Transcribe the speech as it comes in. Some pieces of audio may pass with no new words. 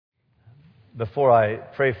Before I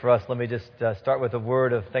pray for us, let me just start with a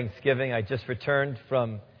word of thanksgiving. I just returned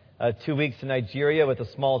from 2 weeks in Nigeria with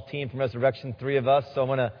a small team from Resurrection, 3 of us. So I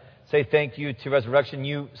want to say thank you to Resurrection.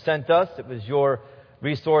 You sent us. It was your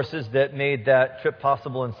resources that made that trip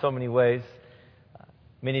possible in so many ways.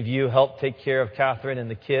 Many of you helped take care of Catherine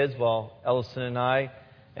and the kids while Ellison and I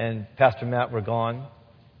and Pastor Matt were gone.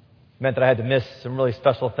 It meant that I had to miss some really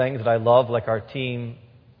special things that I love, like our team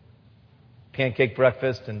pancake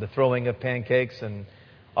breakfast and the throwing of pancakes and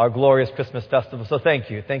our glorious Christmas festival. So thank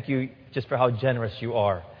you. Thank you just for how generous you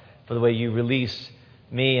are, for the way you release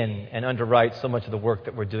me and underwrite so much of the work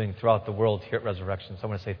that we're doing throughout the world here at Resurrection. So I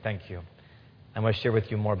want to say thank you. I want to share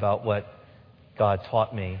with you more about what God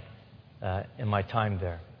taught me in my time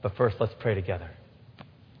there. But first, let's pray together.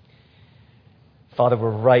 Father, we're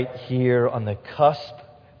right here on the cusp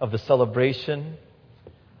of the celebration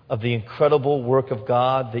of the incredible work of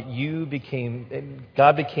God, that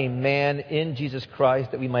God became man in Jesus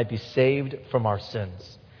Christ, that we might be saved from our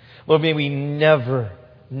sins. Lord, may we never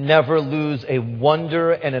lose a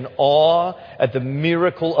wonder and an awe at the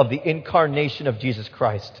miracle of the incarnation of Jesus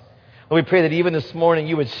Christ. Lord, we pray that even this morning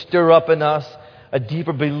you would stir up in us a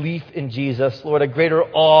deeper belief in Jesus. Lord, a greater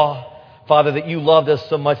awe, Father, that you loved us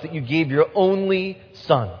so much that you gave your only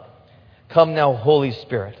Son. Come now, Holy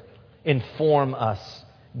Spirit, inform us,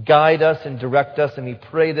 guide us and direct us, and we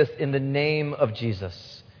pray this in the name of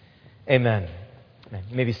Jesus. Amen. Amen.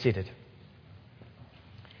 You may be seated.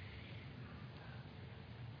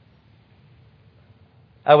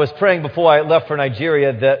 I was praying before I left for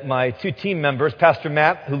Nigeria that my 2 team members, Pastor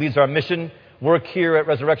Matt, who leads our mission work here at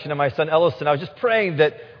Resurrection, and my son Ellison, I was just praying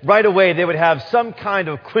that right away they would have some kind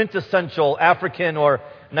of quintessential African or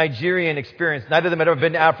Nigerian experience. Neither of them had ever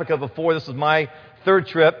been to Africa before. This was my 3rd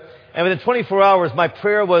trip. And within 24 hours, my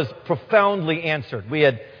prayer was profoundly answered. We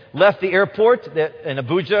had left the airport in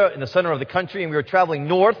Abuja, in the center of the country, and we were traveling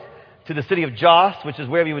north to the city of Jos, which is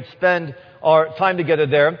where we would spend our time together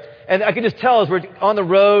there. And I could just tell as we're on the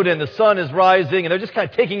road and the sun is rising, and they're just kind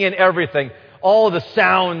of taking in everything, all of the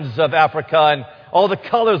sounds of Africa and all the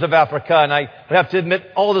colors of Africa, and I would have to admit,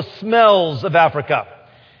 all the smells of Africa,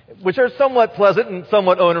 which are somewhat pleasant and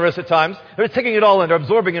somewhat onerous at times. They're taking it all in, they're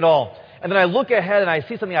absorbing it all. And then I look ahead and I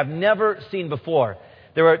see something I've never seen before.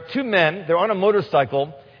 There are 2 men, they're on a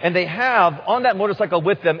motorcycle, and they have on that motorcycle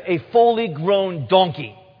with them a fully grown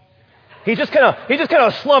donkey. He just kind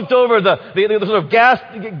of slumped over the sort of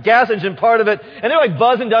gas engine part of it, and they're like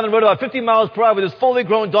buzzing down the road about 50 miles per hour with this fully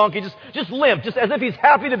grown donkey, just limp, just as if he's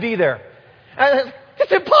happy to be there. And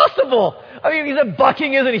it's impossible. I mean, he's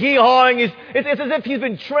bucking, isn't he? Hawing. It's as if he's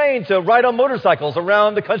been trained to ride on motorcycles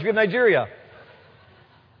around the country of Nigeria.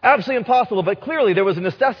 Absolutely impossible, but clearly there was a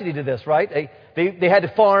necessity to this, right? They had to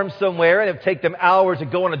farm somewhere, and it would take them hours to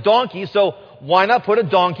go on a donkey, so why not put a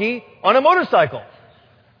donkey on a motorcycle?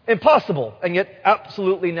 Impossible, and yet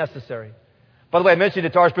absolutely necessary. By the way, I mentioned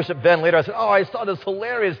it to Archbishop Ben later. I said, I saw this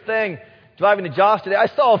hilarious thing driving to Jos today. I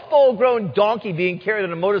saw a full-grown donkey being carried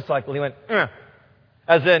on a motorcycle. He went,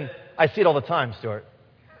 as in, I see it all the time, Stuart.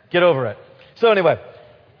 Get over it. So anyway,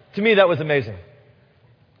 to me that was amazing.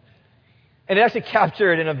 And it actually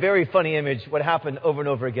captured in a very funny image what happened over and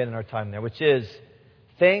over again in our time there, which is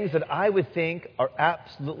things that I would think are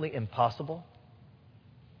absolutely impossible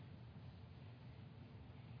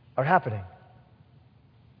are happening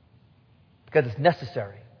because it's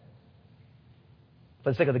necessary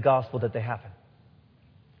for the sake of the gospel that they happen.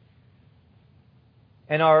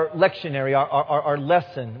 And our lectionary, our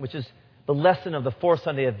lesson, which is the lesson of the 4th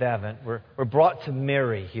Sunday of Advent, we're brought to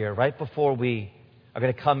Mary here right before we are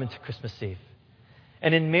going to come into Christmas Eve.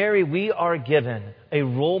 And in Mary, we are given a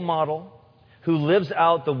role model who lives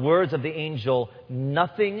out the words of the angel,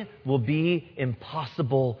 nothing will be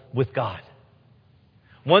impossible with God.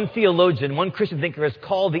 One theologian, one Christian thinker has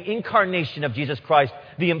called the incarnation of Jesus Christ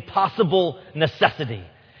the impossible necessity.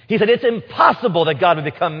 He said it's impossible that God would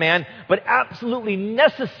become man, but absolutely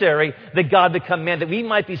necessary that God become man, that we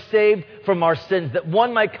might be saved from our sins, that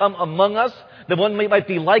one might come among us, that one might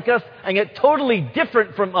be like us, and yet totally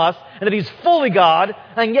different from us, and that he's fully God,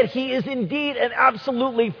 and yet he is indeed and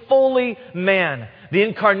absolutely fully man. The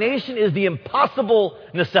incarnation is the impossible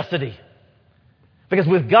necessity. Because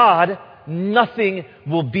with God, nothing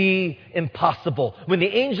will be impossible. When the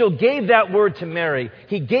angel gave that word to Mary,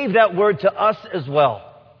 he gave that word to us as well.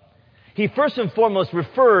 He first and foremost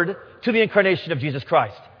referred to the incarnation of Jesus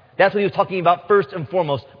Christ. That's what he was talking about first and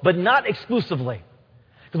foremost, but not exclusively.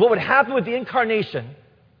 Because what would happen with the incarnation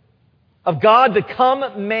of God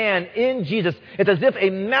become man in Jesus. It's as if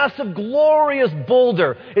a massive, glorious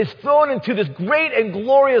boulder is thrown into this great and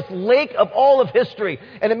glorious lake of all of history.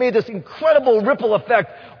 And it made this incredible ripple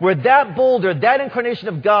effect where that boulder, that incarnation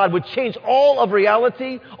of God, would change all of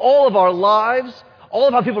reality, all of our lives, all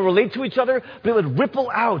of how people relate to each other, but it would ripple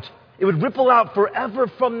out. It would ripple out forever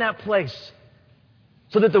from that place.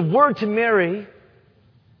 So that the word to Mary,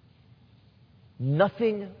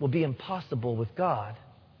 nothing will be impossible with God,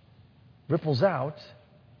 ripples out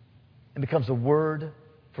and becomes a word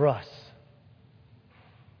for us.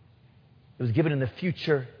 It was given in the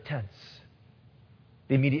future tense.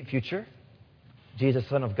 The immediate future, Jesus,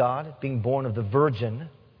 Son of God, being born of the Virgin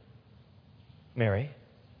Mary.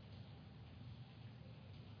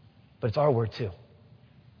 But it's our word too.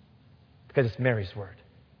 Because it's Mary's word.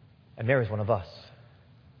 And Mary's one of us.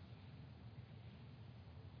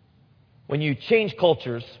 When you change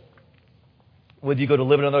cultures, whether you go to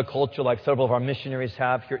live in another culture like several of our missionaries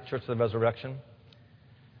have here at Church of the Resurrection,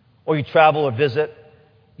 or you travel or visit,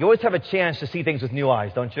 you always have a chance to see things with new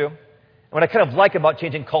eyes, don't you? And what I kind of like about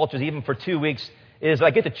changing cultures, even for 2 weeks, is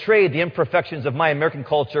I get to trade the imperfections of my American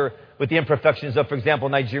culture with the imperfections of, for example,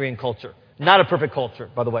 Nigerian culture. Not a perfect culture,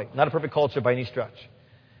 by the way. Not a perfect culture by any stretch.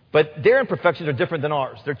 But their imperfections are different than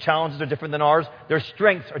ours. Their challenges are different than ours. Their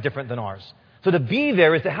strengths are different than ours. So to be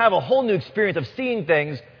there is to have a whole new experience of seeing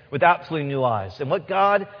things with absolutely new eyes. And what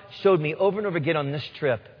God showed me over and over again on this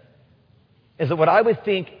trip is that what I would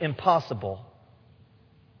think impossible,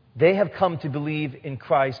 they have come to believe in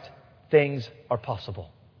Christ, things are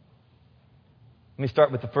possible. Let me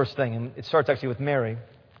start with the first thing, and it starts actually with Mary.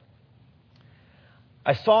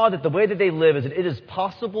 I saw that the way that they live is that it is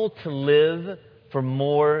possible to live for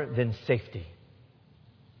more than safety.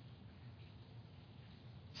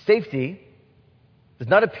 Safety does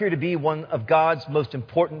not appear to be one of God's most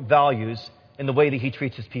important values in the way that He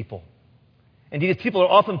treats His people. Indeed, His people are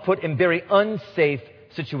often put in very unsafe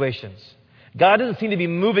situations. God doesn't seem to be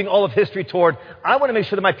moving all of history toward, I want to make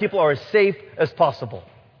sure that my people are as safe as possible.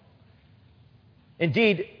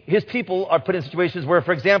 Indeed, His people are put in situations where,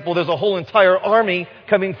 for example, there's a whole entire army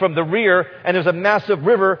coming from the rear, and there's a massive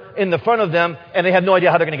river in the front of them, and they have no idea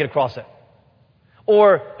how they're going to get across it.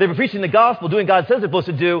 Or they've been preaching the gospel, doing what God says they're supposed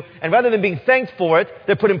to do, and rather than being thanked for it,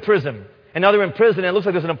 they're put in prison. And now they're in prison, and it looks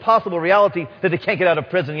like there's an impossible reality that they can't get out of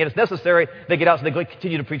prison. Yet it's necessary they get out so they can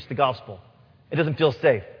continue to preach the gospel. It doesn't feel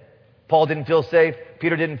safe. Paul didn't feel safe.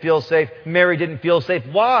 Peter didn't feel safe. Mary didn't feel safe.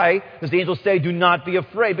 Why does the angel say, do not be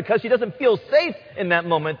afraid? Because she doesn't feel safe in that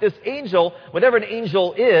moment. This angel, whatever an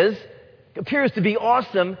angel is, appears to be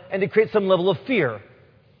awesome and to create some level of fear.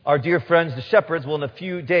 Our dear friends, the shepherds, will in a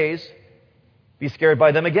few days be scared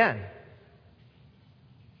by them again.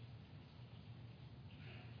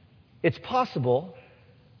 It's possible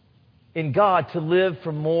in God to live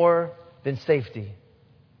for more than safety.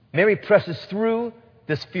 Mary presses through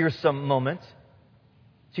this fearsome moment.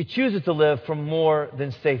 She chooses to live for more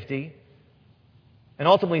than safety and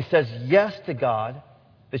ultimately says yes to God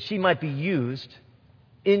that she might be used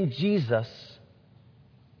in Jesus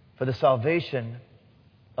for the salvation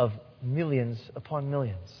of millions upon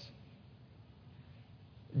millions.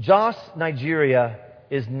 Jos, Nigeria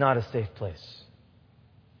is not a safe place.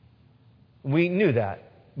 We knew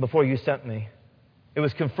that before you sent me. It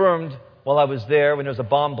was confirmed while I was there when there was a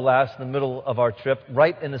bomb blast in the middle of our trip,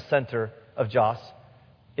 right in the center of Jos.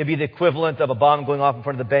 It'd be the equivalent of a bomb going off in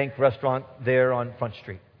front of the bank restaurant there on Front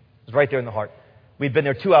Street. It was right there in the heart. We'd been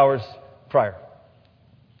there 2 hours prior.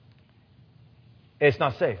 It's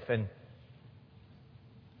not safe. And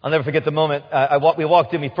I'll never forget the moment. We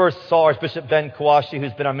walked in. We first saw Archbishop Ben Kawashi,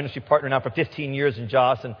 who's been our ministry partner now for 15 years in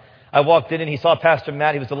Jos. And I walked in and he saw Pastor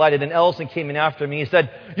Matt. He was delighted. And Ellison came in after me. He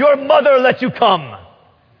said, "Your mother let you come."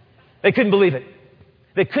 They couldn't believe it.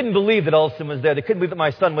 They couldn't believe that Ellison was there. They couldn't believe that my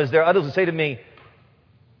son was there. Others would say to me,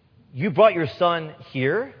 "You brought your son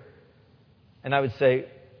here?" And I would say,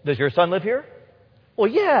 "Does your son live here?" "Well,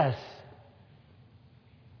 yes."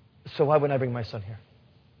 "So why wouldn't I bring my son here?"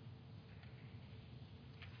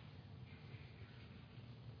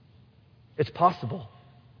 It's possible,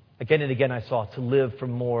 again and again I saw, to live for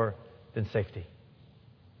more than safety.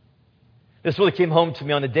 This really came home to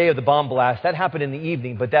me on the day of the bomb blast. That happened in the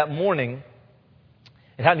evening, but that morning,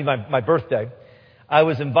 it happened to be my birthday, I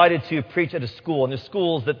was invited to preach at a school. And the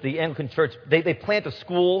schools that the Anglican Church, they plant a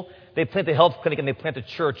school, they plant a health clinic, and they plant a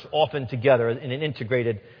church often together in an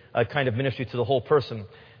integrated kind of ministry to the whole person.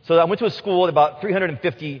 So I went to a school, about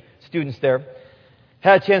 350 students there,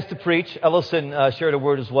 had a chance to preach. Ellison shared a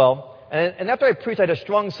word as well. And after I preached, I had a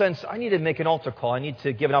strong sense I need to make an altar call. I need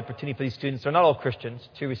to give an opportunity for these students, they're not all Christians,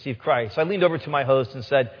 to receive Christ. So I leaned over to my host and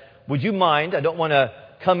said, "Would you mind, I don't want to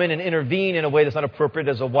come in and intervene in a way that's not appropriate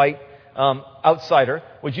as a white outsider.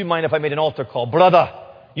 Would you mind if I made an altar call? Brother,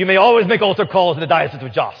 you may always make altar calls in the Diocese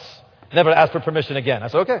of Jos. Never ask for permission again. I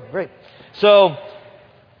said, okay, great. So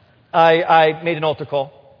I made an altar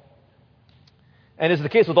call. And as is the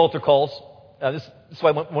case with altar calls, this is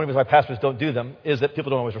why one of the reasons why pastors don't do them, is that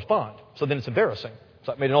people don't always respond. So then it's embarrassing.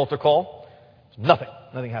 So I made an altar call.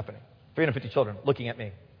 Nothing happening. 350 children looking at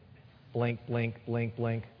me. Blink, blink, blink,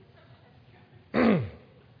 blink.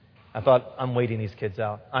 I thought, I'm waiting these kids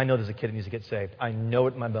out. I know there's a kid that needs to get saved. I know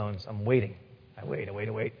it in my bones. I'm waiting. I wait.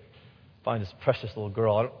 Find this precious little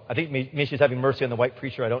girl. I think maybe she's having mercy on the white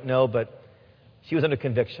preacher. I don't know, but she was under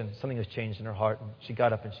conviction. Something has changed in her heart. And she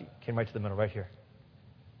got up and she came right to the middle, right here.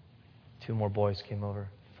 2 more boys came over,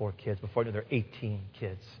 4 kids. Before I knew, there were 18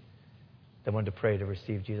 kids that wanted to pray to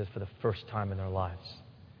receive Jesus for the first time in their lives.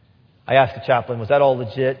 I asked the chaplain, was that all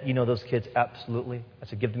legit? You know those kids? Absolutely. I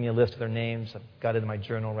said, give me a list of their names. I've got it in my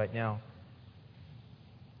journal right now.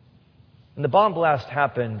 When the bomb blast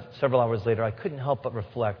happened several hours later, I couldn't help but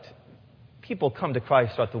reflect. People come to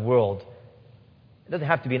Christ throughout the world. It doesn't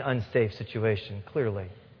have to be an unsafe situation, clearly.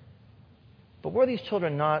 But were these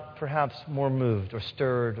children not perhaps more moved or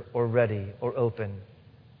stirred or ready or open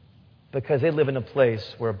because they live in a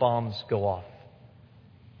place where bombs go off?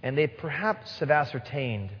 And they perhaps have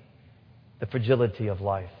ascertained the fragility of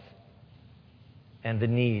life and the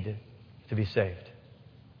need to be saved.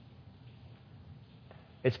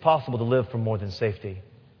 It's possible to live for more than safety.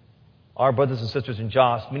 Our brothers and sisters in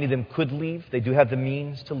Jos, many of them could leave. They do have the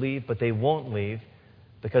means to leave, but they won't leave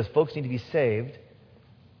because folks need to be saved.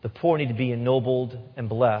 The poor need to be ennobled and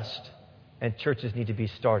blessed, and churches need to be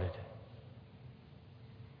started.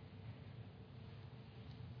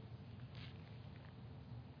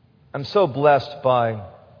 I'm so blessed by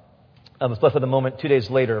the moment 2 days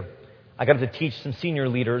later. I got to teach some senior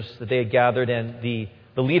leaders that they had gathered, and the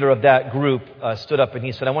leader of that group stood up and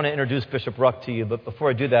he said, I want to introduce Bishop Ruck to you, but before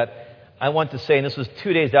I do that, I want to say, and this was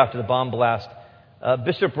 2 days after the bomb blast,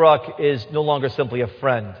 Bishop Ruck is no longer simply a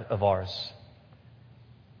friend of ours.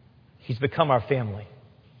 He's become our family.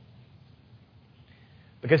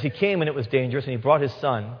 Because he came when it was dangerous, and he brought his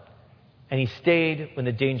son, and he stayed when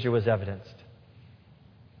the danger was evidenced.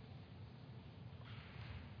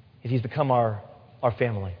 He's become our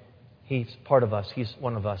family. He's part of us. He's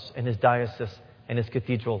one of us. And his diocese and his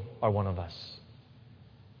cathedral are one of us.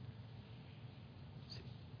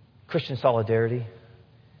 Christian solidarity,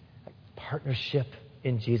 partnership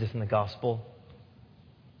in Jesus and the gospel,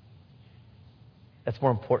 that's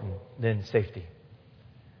more important than safety.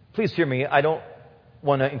 Please hear me. I don't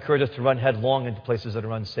want to encourage us to run headlong into places that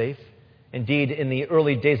are unsafe. Indeed, in the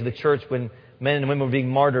early days of the church, when men and women were being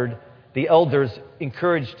martyred, the elders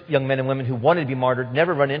encouraged young men and women who wanted to be martyred,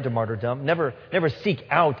 never run into martyrdom, never seek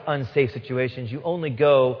out unsafe situations. You only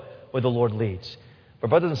go where the Lord leads. But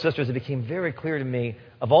brothers and sisters, it became very clear to me,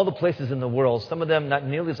 of all the places in the world, some of them not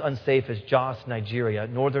nearly as unsafe as Jos, Nigeria,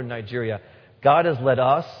 northern Nigeria, God has led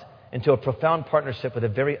us into a profound partnership with a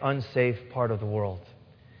very unsafe part of the world.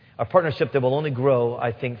 A partnership that will only grow,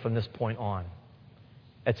 I think, from this point on.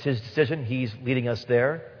 It's his decision. He's leading us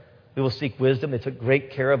there. We will seek wisdom. They took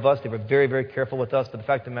great care of us. They were very, very careful with us. But the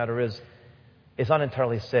fact of the matter is, it's not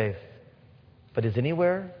entirely safe. But is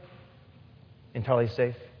anywhere entirely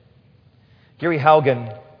safe? Gary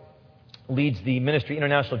Haugen leads the Ministry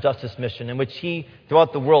International Justice Mission, in which he,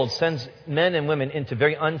 throughout the world, sends men and women into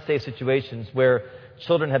very unsafe situations where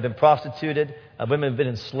children have been prostituted, women have been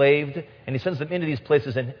enslaved, and he sends them into these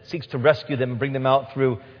places and seeks to rescue them and bring them out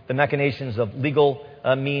through the machinations of legal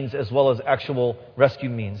means as well as actual rescue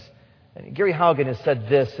means. And Gary Haugen has said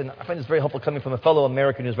this, and I find this very helpful coming from a fellow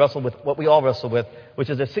American who's wrestled with what we all wrestle with, which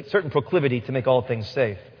is a certain proclivity to make all things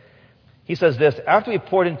safe. He says this, after we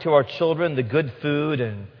poured into our children the good food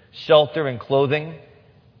and shelter and clothing,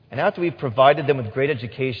 and after we provided them with great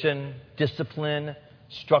education, discipline,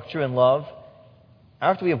 structure, and love,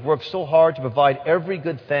 after we have worked so hard to provide every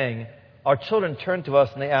good thing, our children turn to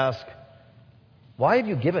us and they ask, why have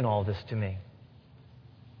you given all this to me?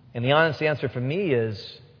 And the honest answer for me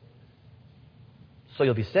is, so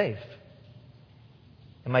you'll be safe.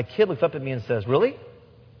 And my kid looks up at me and says, really?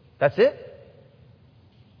 That's it?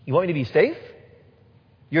 You want me to be safe?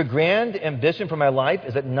 Your grand ambition for my life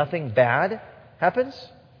is that nothing bad happens?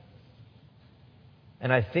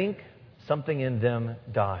 And I think something in them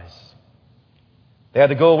dies. They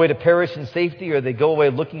either go away to perish in safety or they go away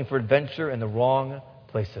looking for adventure in the wrong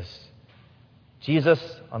places. Jesus,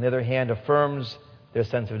 on the other hand, affirms their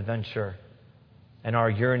sense of adventure and our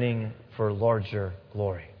yearning for larger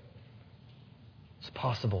glory. It's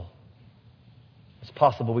possible. It's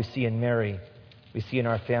possible we see in Mary we see in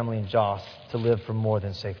our family in Joss to live for more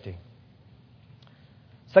than safety.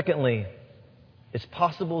 Secondly, it's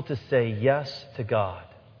possible to say yes to God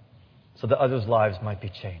so that others' lives might be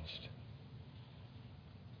changed.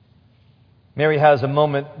 Mary has a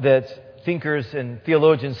moment that thinkers and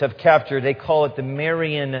theologians have captured. They call it the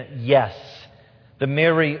Marian yes, the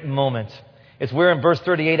Mary moment. It's where in verse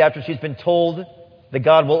 38, after she's been told that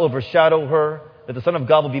God will overshadow her, that the Son of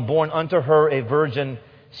God will be born unto her a virgin,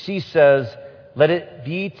 she says, "Let it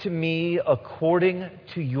be to me according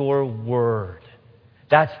to your word."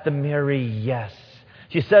 That's the Mary yes.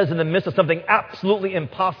 She says in the midst of something absolutely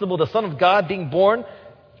impossible, the Son of God being born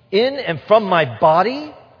in and from my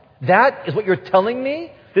body, that is what you're telling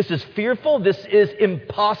me? This is fearful. This is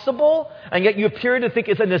impossible. And yet you appear to think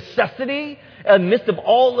it's a necessity. In the midst of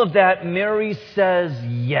all of that, Mary says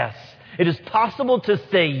yes. It is possible to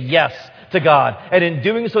say yes to God, and in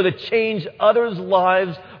doing so to change others'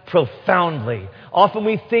 lives profoundly. Often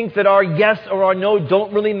we think that our yes or our no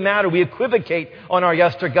don't really matter. We equivocate on our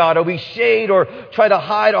yes to God, or we shade or try to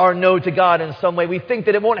hide our no to God in some way. We think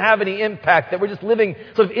that it won't have any impact, that we're just living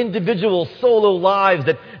sort of individual solo lives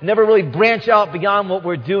that never really branch out beyond what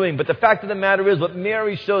we're doing. But the fact of the matter is, what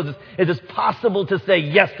Mary shows us is it's possible to say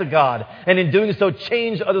yes to God, and in doing so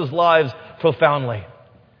change others' lives profoundly.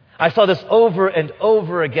 I saw this over and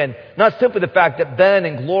over again. Not simply the fact that Ben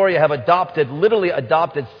and Gloria have literally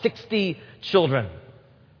adopted 60 children.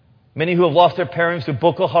 Many who have lost their parents through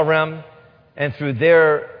Boko Haram and through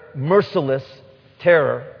their merciless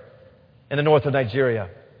terror in the north of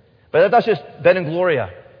Nigeria. But that's not just Ben and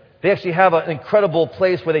Gloria. They actually have an incredible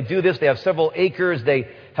place where they do this. They have several acres. They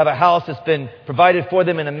have a house that's been provided for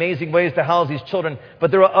them in amazing ways to house these children.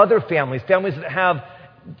 But there are other families that have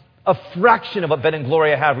a fraction of what Ben and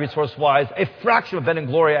Gloria have resource-wise, a fraction of what Ben and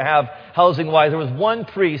Gloria have housing-wise. There was one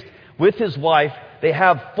priest with his wife. They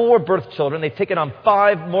have 4 birth children. They've taken on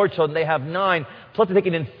 5 more children. They have 9. Plus they're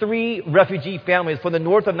taking in 3 refugee families from the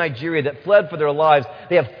north of Nigeria that fled for their lives.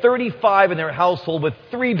 They have 35 in their household with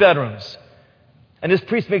 3 bedrooms. And this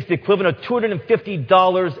priest makes the equivalent of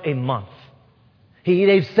 $250 a month.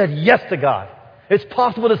 They've said yes to God. It's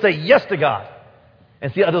possible to say yes to God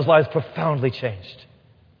and see others' lives profoundly changed.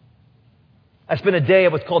 I spent a day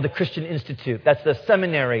at what's called the Christian Institute. That's the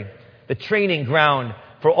seminary, the training ground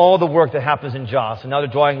for all the work that happens in Jos. And now they're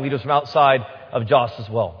drawing leaders from outside of Jos as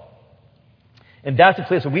well. And that's a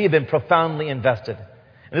place where we have been profoundly invested.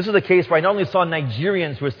 And this is a case where I not only saw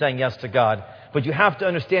Nigerians who were saying yes to God, but you have to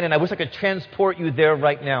understand, and I wish I could transport you there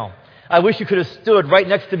right now. I wish you could have stood right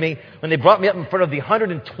next to me when they brought me up in front of the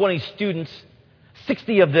 120 students,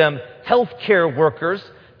 60 of them healthcare workers,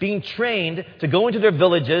 being trained to go into their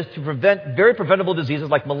villages to prevent very preventable diseases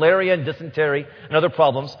like malaria and dysentery and other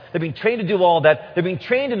problems. They're being trained to do all that. They're being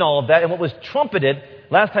trained in all of that. And what was trumpeted,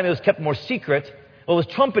 last time it was kept more secret, what was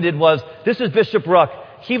trumpeted was, this is Bishop Ruck.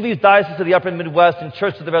 He leads Diocese of the Upper Midwest and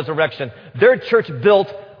Church of the Resurrection. Their church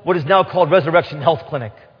built what is now called Resurrection Health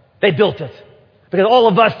Clinic. They built it because all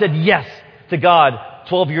of us said yes to God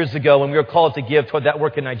 12 years ago when we were called to give toward that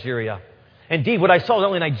work in Nigeria. Indeed, what I saw was not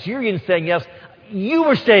only Nigerians saying yes, you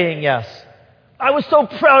were saying yes. I was so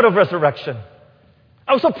proud of Resurrection.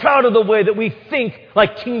 I was so proud of the way that we think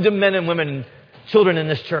like kingdom men and women and children in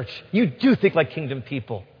this church. You do think like kingdom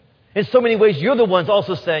people. In so many ways, you're the ones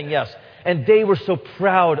also saying yes. And they were so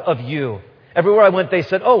proud of you. Everywhere I went, they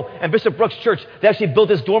said, oh, and Bishop Brooks Church, they actually built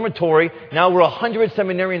this dormitory now where 100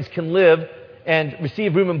 seminarians can live and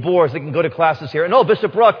receive room and board so they can go to classes here. And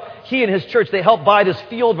Bishop Ruck, he and his church, they helped buy this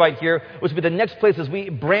field right here, which will be the next place as we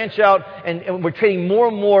branch out and we're training more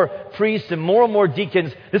and more priests and more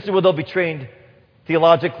deacons. This is where they'll be trained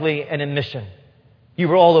theologically and in mission. You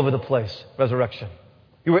were all over the place, Resurrection.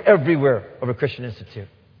 You were everywhere over Christian Institute.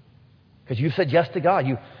 Because you said yes to God.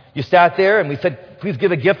 You sat there and we said, please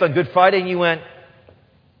give a gift on Good Friday, and you went,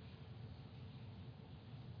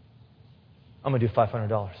 I'm going to do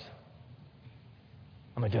 $500.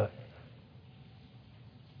 I'm going to do it.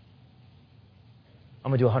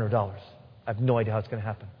 I'm going to do $100. I have no idea how it's going to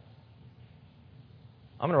happen.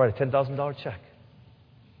 I'm going to write a $10,000 check.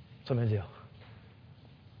 That's what I'm going to do.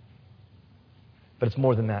 But it's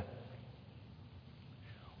more than that.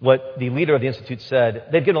 What the leader of the Institute said,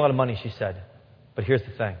 they've given a lot of money, she said. But here's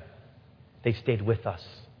the thing. They've stayed with us.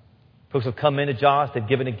 Folks have come into Jos, they've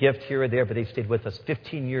given a gift here or there, but they've stayed with us.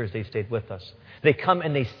 15 years they've stayed with us. They come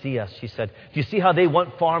and they see us, she said. Do you see how they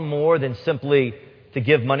want far more than simply to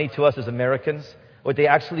give money to us as Americans? What they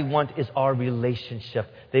actually want is our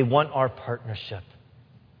relationship. They want our partnership.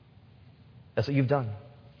 That's what you've done.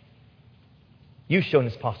 You've shown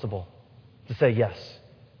it's possible to say yes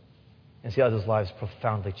and see others' lives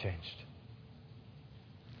profoundly changed.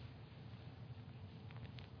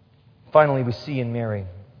 Finally, we see in Mary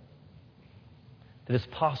that it's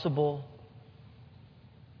possible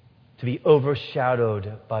to be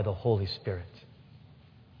overshadowed by the Holy Spirit.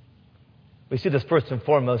 We see this first and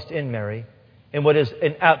foremost in Mary, in what is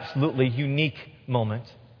an absolutely unique moment,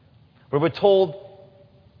 where we're told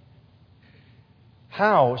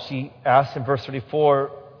how, she asks in verse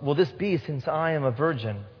 34, will this be since I am a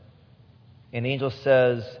virgin? And the angel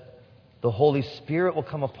says, the Holy Spirit will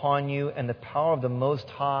come upon you, and the power of the Most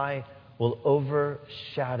High will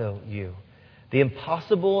overshadow you. The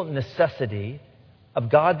impossible necessity of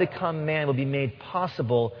God to become man will be made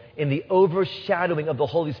possible in the overshadowing of the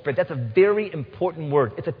Holy Spirit. That's a very important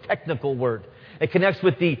word. It's a technical word. It connects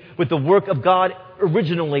with the work of God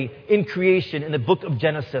originally in creation in the book of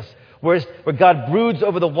Genesis, where God broods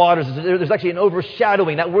over the waters. There's actually an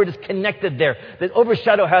overshadowing. That word is connected there. The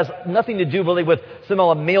overshadow has nothing to do really with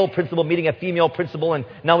somehow a male principle meeting a female principle and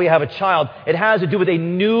now we have a child. It has to do with a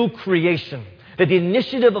new creation. That the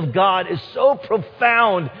initiative of God is so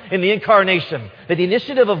profound in the incarnation. That the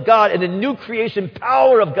initiative of God and the new creation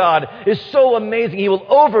power of God is so amazing. He will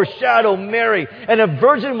overshadow Mary, and a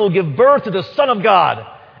virgin will give birth to the Son of God.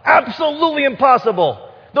 Absolutely impossible.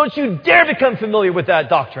 Don't you dare become familiar with that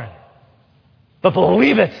doctrine. But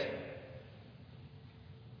believe it.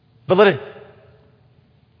 But let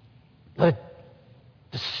it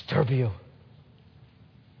disturb you.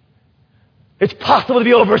 It's possible to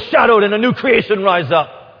be overshadowed and a new creation rise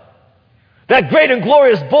up. That great and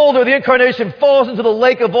glorious boulder, the incarnation, falls into the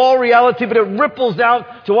lake of all reality, but it ripples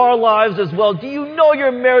out to our lives as well. Do you know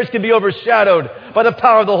your marriage can be overshadowed by the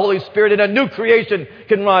power of the Holy Spirit and a new creation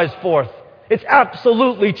can rise forth? It's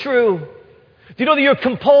absolutely true. Do you know that your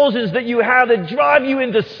compulsions that you have that drive you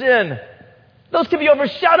into sin, those can be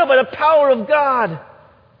overshadowed by the power of God?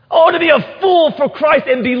 Oh, to be a fool for Christ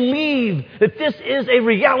and believe that this is a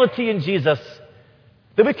reality in Jesus.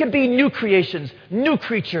 That we can be new creations, new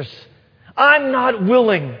creatures. I'm not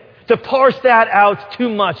willing to parse that out too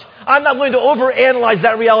much. I'm not willing to overanalyze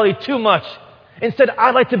that reality too much. Instead,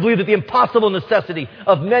 I like to believe that the impossible necessity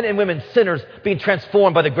of men and women, sinners, being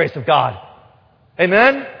transformed by the grace of God.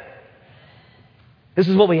 Amen? This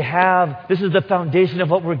is what we have. This is the foundation of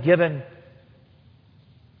what we're given.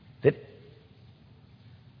 That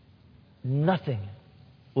nothing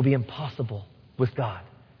will be impossible with God.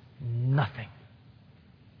 Nothing.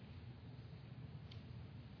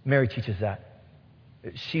 Mary teaches that.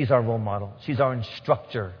 She's our role model. She's our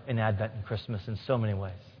instructor in Advent and Christmas in so many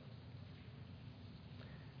ways.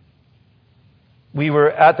 We were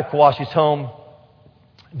at the Kawashi's home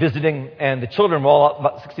visiting, and the children were all,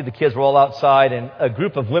 about 60 of the kids were all outside, and a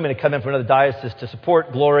group of women had come in from another diocese to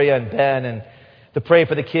support Gloria and Ben and to pray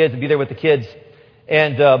for the kids and be there with the kids.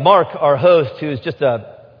 And Mark, our host, who is just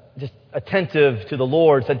attentive to the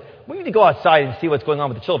Lord, said, we need to go outside and see what's going on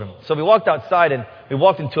with the children. So we walked outside and we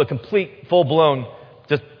walked into a complete, full-blown,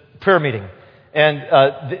 just prayer meeting.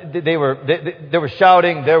 And they were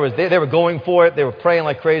shouting. They were going for it. They were praying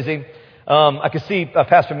like crazy. I could see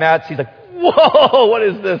Pastor Matt. He's like, whoa, what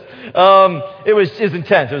is this? It was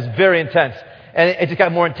intense. It was very intense. And it just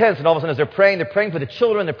got more intense. And all of a sudden, as they're praying for the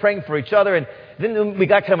children, they're praying for each other. And then we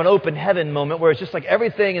got kind of an open heaven moment where it's just like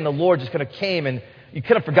everything in the Lord just kind of came, and you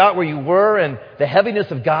kind of forgot where you were, and the heaviness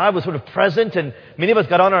of God was sort of present, and many of us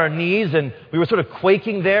got on our knees, and we were sort of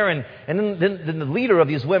quaking there. And then the leader of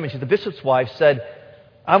these women, she's the bishop's wife, said,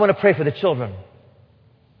 I want to pray for the children.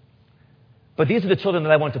 But these are the children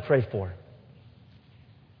that I want to pray for.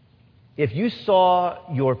 If you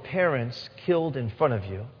saw your parents killed in front of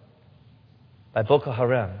you by Boko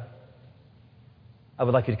Haram, I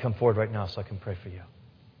would like you to come forward right now so I can pray for you.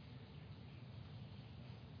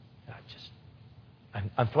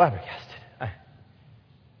 I'm flabbergasted.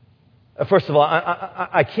 First of all,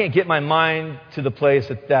 I can't get my mind to the place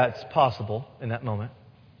that that's possible in that moment.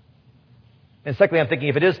 And secondly, I'm thinking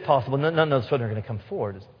if it is possible, none of those children are going to come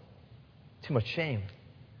forward. It's too much shame.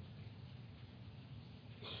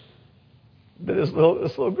 But this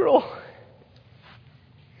little girl,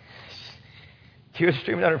 tears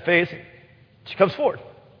streaming down her face, she comes forward.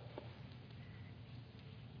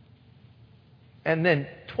 And then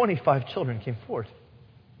 25 children came forward.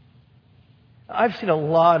 I've seen a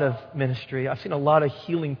lot of ministry. I've seen a lot of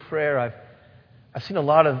healing prayer. I've seen a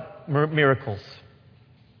lot of miracles.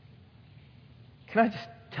 Can I just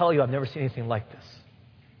tell you, I've never seen anything like this.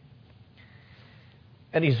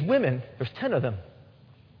 And these women, there's 10 of them.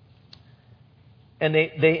 And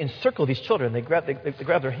they encircle these children. They grab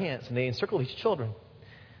their hands and they encircle these children.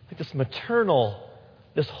 Like this maternal,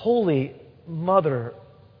 this holy mother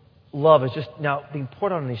love is just now being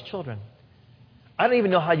poured on these children. I don't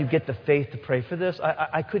even know how you get the faith to pray for this.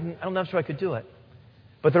 I'm not sure I could do it.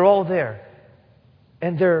 But they're all there.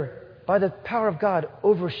 And they're, by the power of God,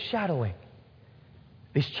 overshadowing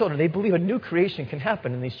these children. They believe a new creation can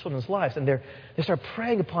happen in these children's lives. And they start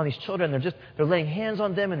praying upon these children. They're laying hands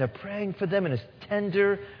on them and they're praying for them. And it's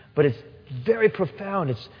tender, but it's very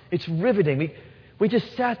profound. It's riveting. We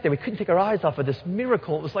just sat there. We couldn't take our eyes off of this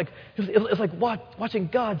miracle. It was like watching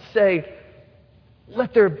God say,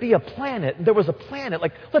 let there be a planet. And there was a planet.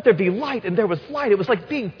 Like, let there be light. And there was light. It was like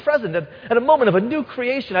being present at a moment of a new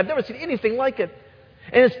creation. I've never seen anything like it.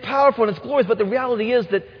 And it's powerful and it's glorious. But the reality is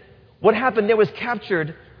that what happened there was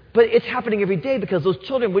captured. But it's happening every day because those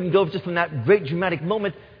children wouldn't go just from that great dramatic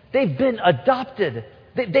moment. They've been adopted.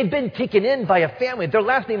 They've been taken in by a family. Their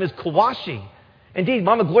last name is Kawashi. Indeed,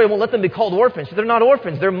 Mama Gloria won't let them be called orphans. They're not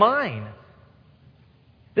orphans. They're mine.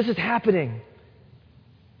 This is happening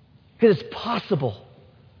because it's possible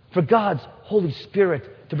for God's Holy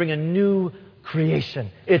Spirit to bring a new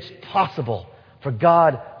creation. It's possible for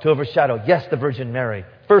God to overshadow, yes, the Virgin Mary,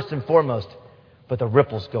 first and foremost, but the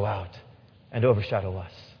ripples go out and overshadow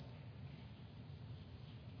us.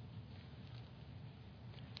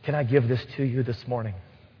 Can I give this to you this morning?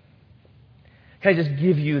 Can I just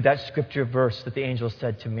give you that scripture verse that the angel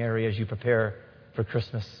said to Mary as you prepare for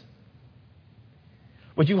Christmas?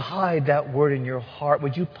 Would you hide that word in your heart?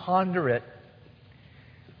 Would you ponder it?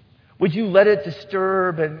 Would you let it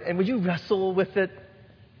disturb and would you wrestle with it?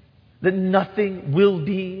 That nothing will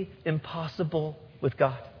be impossible with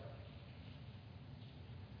God.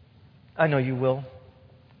 I know you will,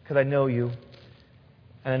 because I know you,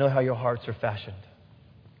 and I know how your hearts are fashioned.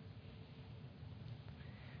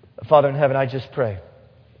 Father in heaven, I just pray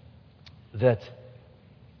that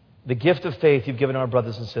the gift of faith you've given our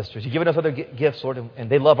brothers and sisters, you've given us other gifts, Lord, and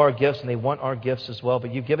they love our gifts and they want our gifts as well,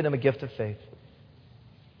 but you've given them a gift of faith.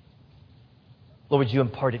 Lord, would you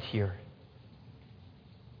impart it here?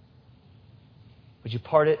 Would you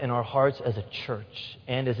impart it in our hearts as a church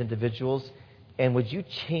and as individuals? And would you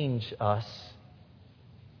change us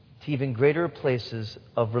to even greater places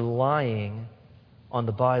of relying on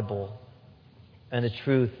the Bible and the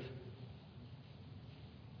truth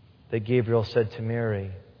that Gabriel said to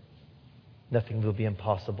Mary, nothing will be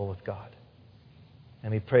impossible with God.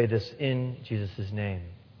 And we pray this in Jesus' name.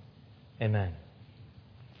 Amen.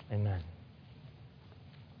 Amen.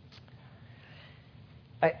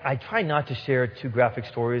 I try not to share too graphic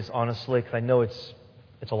stories, honestly, because I know it's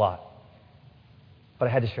a lot. But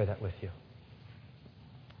I had to share that with you.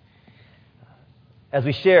 As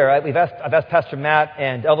we share, I've asked Pastor Matt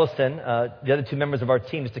and Ellison, the other two members of our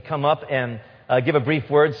team, to come up and give a brief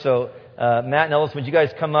word. So Matt and Ellison, would you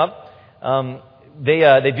guys come up?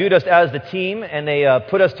 They viewed us as the team, and they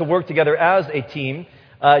put us to work together as a team.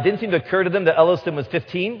 It didn't seem to occur to them that Ellison was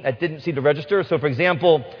 15. That didn't seem to register. So, for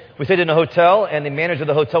example, we stayed in a hotel, and the manager of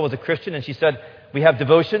the hotel was a Christian, and she said, we have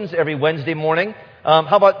devotions every Wednesday morning. How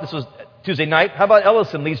about, this was Tuesday night, how about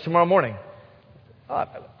Ellison leads tomorrow morning?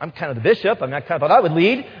 I'm kind of the bishop. I kind of thought I would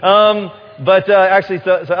lead. But actually,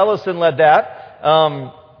 so Ellison led that.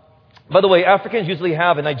 By the way, Africans usually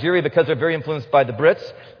have in Nigeria, because they're very influenced by the Brits,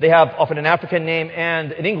 they have often an African name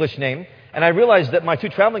and an English name. And I realized that my two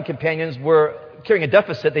traveling companions were carrying a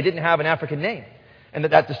deficit. They didn't have an African name. And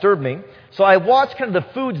that disturbed me. So I watched kind of the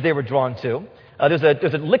foods they were drawn to. There's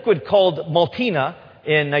a liquid called Maltina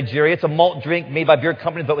in Nigeria. It's a malt drink made by beer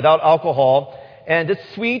companies but without alcohol. And it's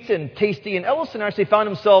sweet and tasty. And Ellison actually found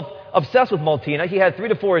himself obsessed with Maltina. He had 3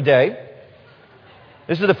 to 4 a day.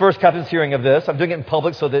 This is the first captain's hearing of this. I'm doing it in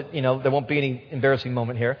public so that, there won't be any embarrassing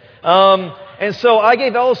moment here. And so I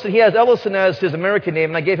gave Ellison, he has Ellison as his American name,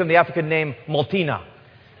 and I gave him the African name Maltina.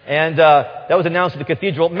 And that was announced at the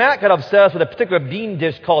cathedral. Matt got obsessed with a particular bean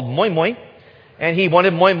dish called moi moi. And he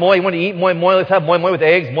wanted moi moi. He wanted to eat moi moi. Let's have moi moi with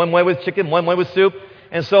eggs, moi moi with chicken, moi moi with soup.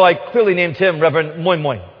 And so I clearly named him Reverend Moi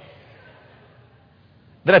Moi.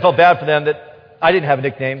 Then I felt bad for them that I didn't have a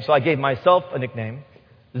nickname, so I gave myself a nickname,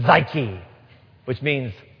 Zyke, which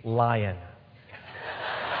means lion.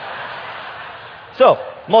 So,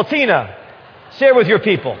 Maltina, share with your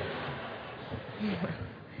people.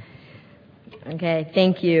 Okay,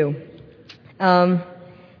 thank you.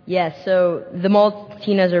 So the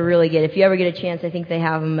Maltinas are really good. If you ever get a chance, I think they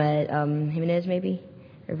have them at Jimenez maybe,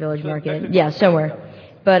 or Village Market. Yeah, somewhere.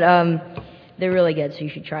 But they're really good, so you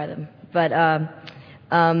should try them. But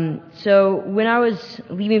so when I was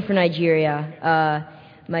leaving for Nigeria,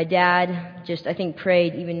 my dad just, I think,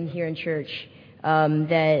 prayed, even here in church,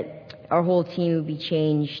 that our whole team would be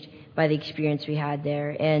changed by the experience we had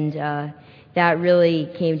there. And that really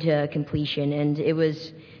came to completion. And it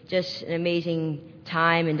was just an amazing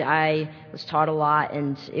time, and I was taught a lot,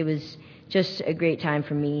 and it was just a great time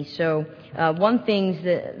for me. So one thing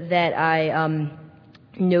that I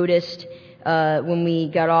noticed when we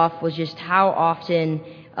got off was just how often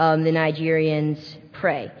the Nigerians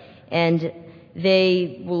pray. And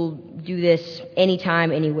they will do this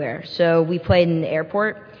anytime, anywhere. So we played in the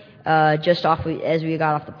airport just as we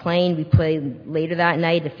got off the plane. We played later that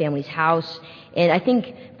night at the family's house. And I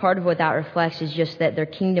think part of what that reflects is just that their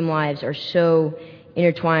kingdom lives are so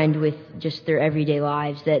intertwined with just their everyday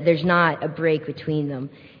lives that there's not a break between them.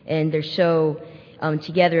 And they're so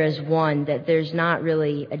together as one that there's not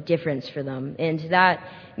really a difference for them. And that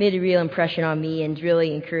made a real impression on me and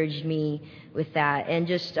really encouraged me with that. And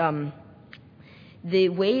just the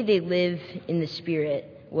way they live in the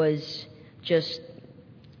Spirit was just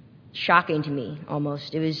shocking to me,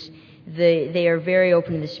 almost. It was they are very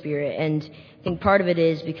open to the Spirit, and I think part of it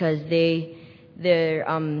is because they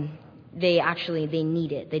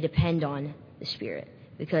need it. They depend on the Spirit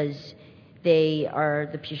because they are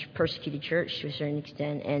the persecuted church to a certain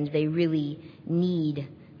extent, and they really need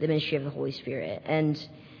the ministry of the Holy Spirit. And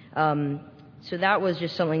so that was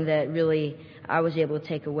just something that really I was able to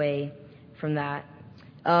take away from that.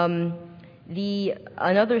 Another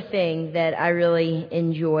thing that I really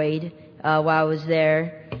enjoyed while I was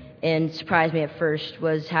there and surprised me at first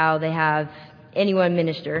was how they have anyone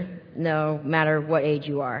minister, no matter what age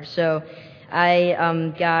you are. So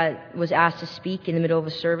I was asked to speak in the middle of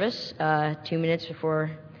a service 2 minutes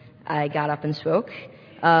before I got up and spoke,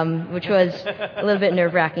 which was a little bit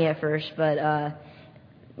nerve-wracking at first, but I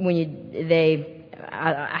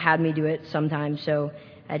had me do it sometimes, so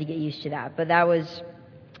I had to get used to that. But that was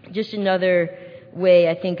just another way,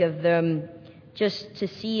 I think, of them just to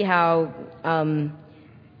see how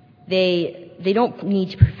they don't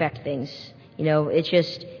need to perfect things. You know, it's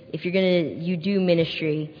just if you do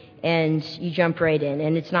ministry and you jump right in,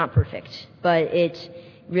 and it's not perfect, but it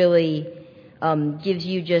really gives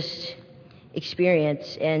you just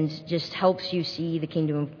experience and just helps you see the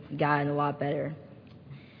kingdom of God a lot better.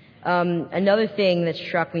 Another thing that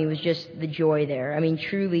struck me was just the joy there. I mean,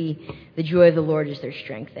 truly, the joy of the Lord is their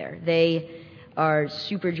strength there. They are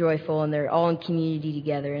super joyful, and they're all in community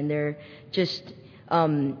together, and they're just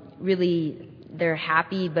really, they're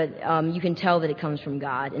happy, but you can tell that it comes from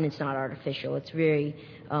God, and it's not artificial. It's very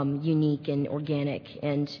unique and organic.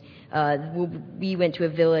 And we went to a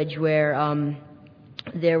village where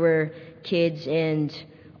there were kids, and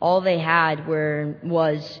all they had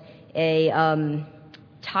was a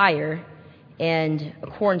tire and a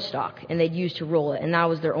corn stalk, and they'd use to roll it, and that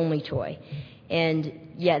was their only toy. And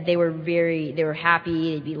yet they were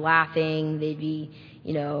happy. They'd be laughing. They'd be,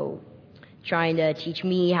 trying to teach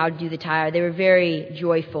me how to do the tire. They were very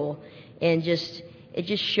joyful, and it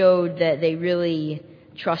just showed that they really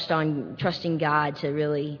trusting God to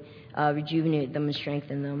really rejuvenate them and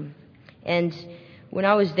strengthen them. And when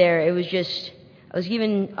I was there, I was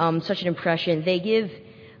given such an impression. They give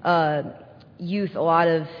youth a lot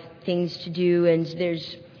of things to do, and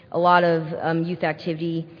there's a lot of youth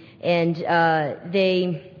activity, and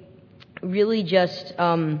they really just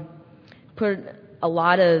put a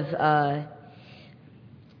lot of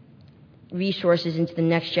resources into the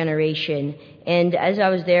next generation. And as I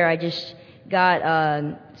was there, I just got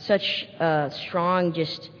such a strong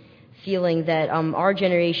just feeling that our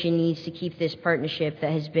generation needs to keep this partnership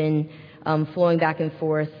that has been flowing back and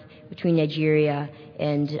forth between Nigeria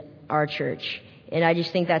and our church. And I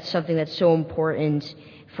just think that's something that's so important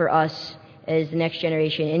for us as the next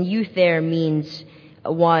generation. And youth there means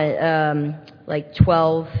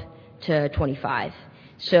 12 to 25.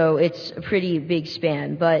 So it's a pretty big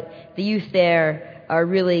span. But the youth there are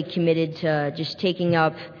really committed to just taking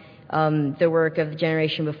up the work of the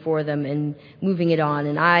generation before them and moving it on.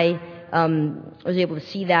 And I was able to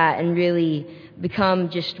see that and really become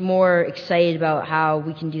just more excited about how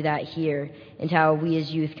we can do that here and how we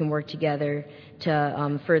as youth can work together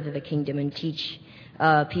to further the kingdom and teach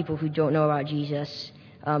people who don't know about Jesus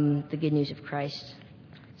the good news of Christ.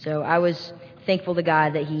 So I was thankful to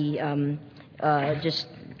God that He just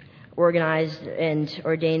organized and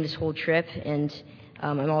ordained this whole trip, and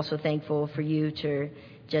I'm also thankful for you to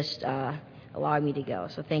just allow me to go.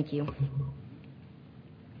 So thank you.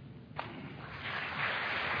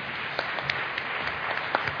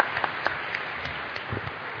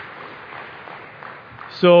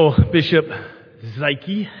 So, Bishop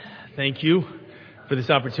Zyke, thank you for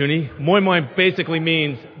this opportunity. Moi moi basically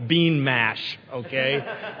means bean mash, okay?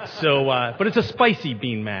 So, but it's a spicy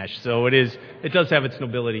bean mash, so it does have its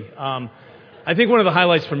nobility. I think one of the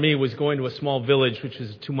highlights for me was going to a small village, which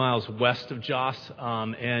is 2 miles west of Jos,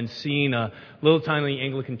 and seeing a little tiny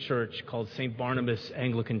Anglican church called St. Barnabas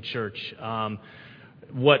Anglican Church.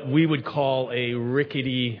 what we would call a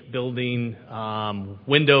rickety building,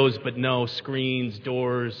 windows but no screens,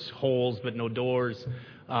 doors, holes but no doors,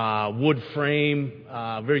 wood frame,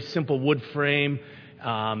 very simple wood frame,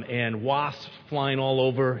 and wasps flying all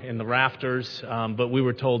over in the rafters, but we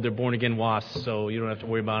were told they're born-again wasps, so you don't have to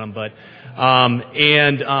worry about them. But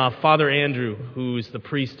and Father Andrew, who's the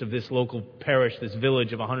priest of this local parish, this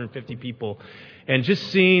village of 150 people, and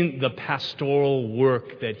just seeing the pastoral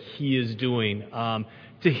work that he is doing.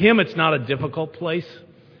 To him, it's not a difficult place.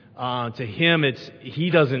 To him, he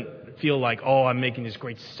doesn't feel like, oh, I'm making this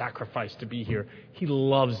great sacrifice to be here. He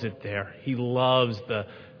loves it there. He loves the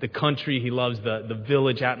country. He loves the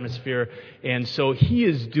village atmosphere. And so he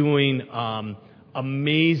is doing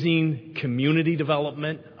amazing community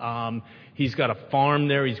development. He's got a farm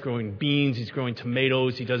there. He's growing beans. He's growing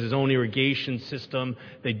tomatoes. He does his own irrigation system.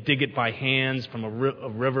 They dig it by hands from a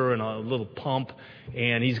river and a little pump.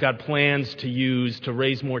 And he's got plans to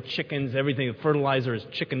raise more chickens. Everything, the fertilizer is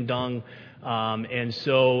chicken dung. And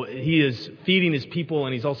so he is feeding his people,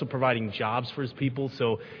 and he's also providing jobs for his people.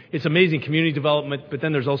 So it's amazing community development. But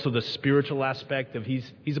then there's also the spiritual aspect of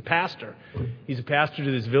he's a pastor. He's a pastor to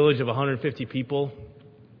this village of 150 people.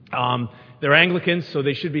 They're Anglicans, so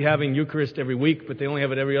they should be having Eucharist every week, but they only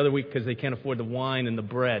have it every other week because they can't afford the wine and the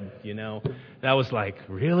bread, you know. That was like,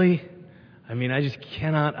 really? I mean, I just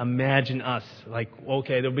cannot imagine us. Like,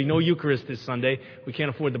 okay, there'll be no Eucharist this Sunday. We can't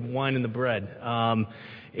afford the wine and the bread.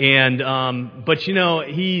 But you know,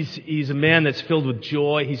 he's a man that's filled with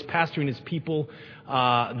joy. He's pastoring his people.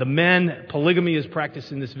 The men, polygamy is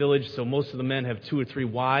practiced in this village, so most of the men have 2 or 3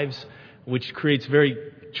 wives, which creates very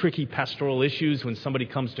tricky pastoral issues when somebody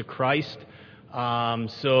comes to Christ.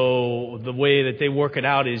 So the way that they work it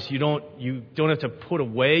out is you don't have to put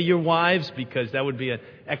away your wives, because that would be an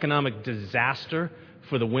economic disaster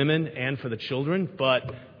for the women and for the children. But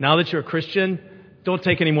now that you're a Christian, don't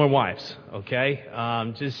take any more wives, okay?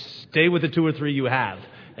 Just stay with the 2 or 3 you have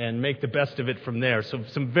and make the best of it from there. So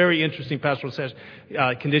some very interesting pastoral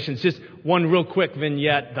conditions. Just one real quick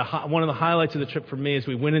vignette. One of the highlights of the trip for me is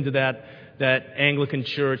we went into that Anglican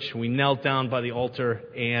church. We knelt down by the altar,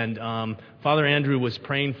 and Father Andrew was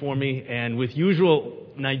praying for me, and with usual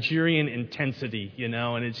Nigerian intensity, you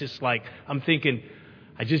know, and it's just like, I'm thinking,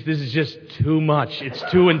 this is just too much. It's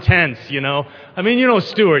too intense, you know. I mean, you know,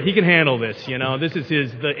 Stuart, he can handle this, you know. This is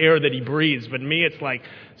the air that he breathes. But me, it's like,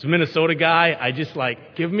 as a Minnesota guy, I just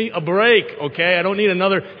like, give me a break, okay? I don't need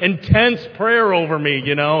another intense prayer over me,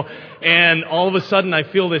 you know. And all of a sudden, I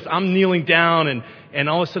feel this. I'm kneeling down, and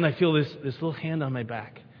all of a sudden, I feel this little hand on my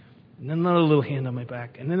back. And then another little hand on my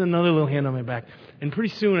back. And then another little hand on my back. And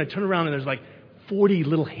pretty soon, I turn around, and there's like 40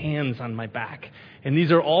 little hands on my back. And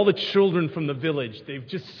these are all the children from the village. They've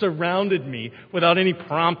just surrounded me without any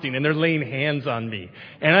prompting, and they're laying hands on me.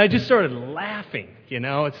 And I just started laughing, you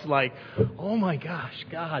know. It's like, oh my gosh,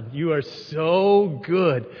 God, you are so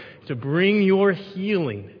good to bring your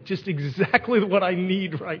healing. Just exactly what I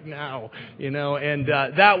need right now, you know. And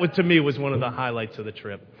that, to me, was one of the highlights of the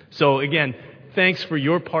trip. So again, thanks for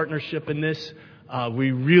your partnership in this.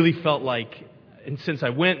 We really felt like, and since I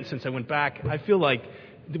went back, I feel like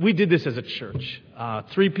we did this as a church.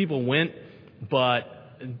 3 people went,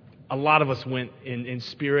 but a lot of us went in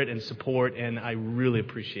spirit and support, and I really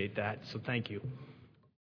appreciate that. So thank you.